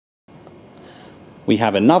we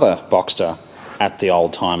have another Boxster at the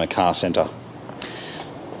Oldtimer Car Centre.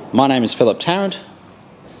 My name is Philip Tarrant.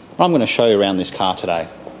 I'm going to show you around this car today.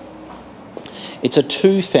 It's a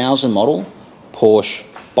 2000 model Porsche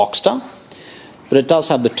Boxster, but it does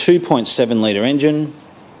have the 2.7 litre engine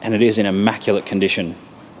and it is in immaculate condition.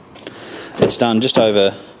 It's done just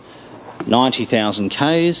over 90,000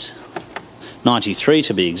 Ks, 93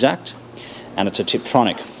 to be exact, and it's a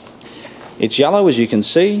Tiptronic. It's yellow, as you can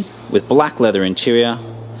see, with black leather interior,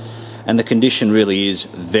 and the condition really is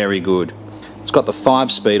very good. It's got the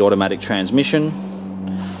 5-speed automatic transmission.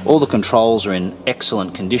 All the controls are in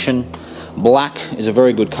excellent condition. Black is a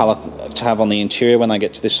very good colour to have on the interior when they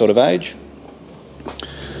get to this sort of age.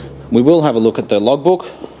 We will have a look at the logbook,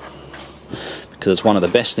 because it's one of the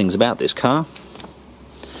best things about this car.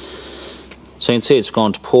 So you can see it's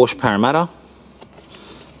gone to Porsche Parramatta.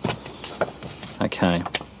 Okay.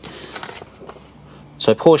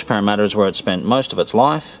 So Porsche Parramatta is where it spent most of its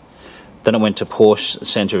life. Then it went to Porsche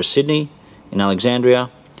Centre of Sydney in Alexandria.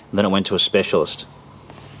 And then it went to a specialist.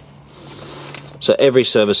 So every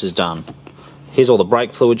service is done. Here's all the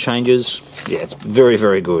brake fluid changes. Yeah, it's very,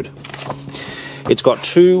 very good. It's got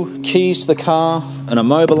 2 keys to the car, an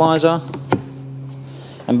immobiliser.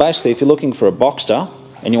 And basically, if you're looking for a Boxster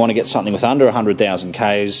and you want to get something with under 100,000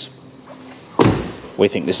 Ks, we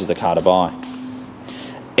think this is the car to buy.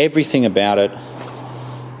 Everything about it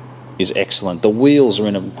is excellent. The wheels are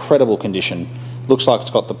in incredible condition. Looks like it's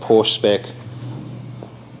got the Porsche spec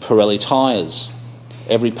Pirelli tyres.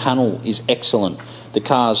 Every panel is excellent. The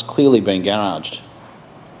car's clearly been garaged.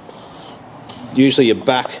 Usually your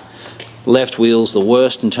back left wheel's the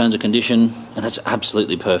worst in terms of condition, and it's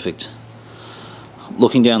absolutely perfect.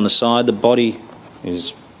 Looking down the side, the body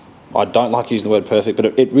is, I don't like using the word perfect, but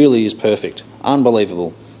it really is perfect.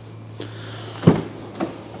 Unbelievable.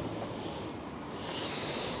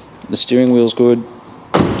 The steering wheel's good.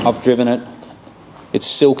 I've driven it. It's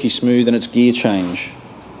silky smooth and it's gear change.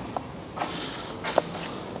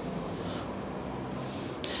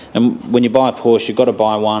 And when you buy a Porsche, you've got to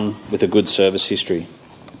buy one with a good service history.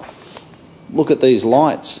 Look at these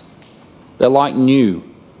lights. They're like new.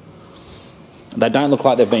 They don't look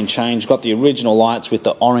like they've been changed. Got the original lights with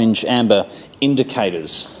the orange amber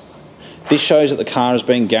indicators. This shows that the car has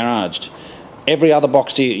been garaged. Every other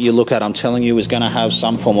Boxster you look at, I'm telling you, is going to have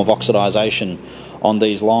some form of oxidisation on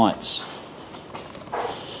these lights.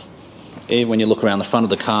 Even when you look around the front of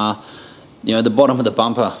the car, you know, the bottom of the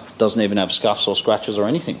bumper doesn't even have scuffs or scratches or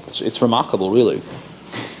anything. It's remarkable, really.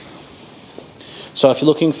 So if you're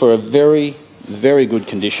looking for a very, very good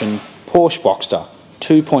condition Porsche Boxster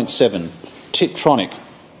 2.7 Tiptronic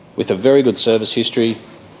with a very good service history,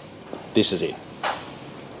 this is it.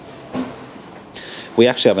 We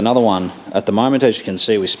actually have another one at the moment. As you can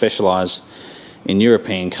see, we specialise in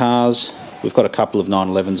European cars. We've got a couple of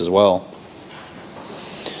 911s as well.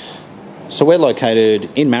 So we're located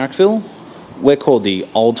in Marrickville. We're called the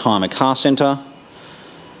Oldtimer Car Centre,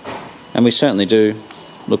 and we certainly do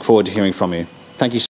look forward to hearing from you. Thank you.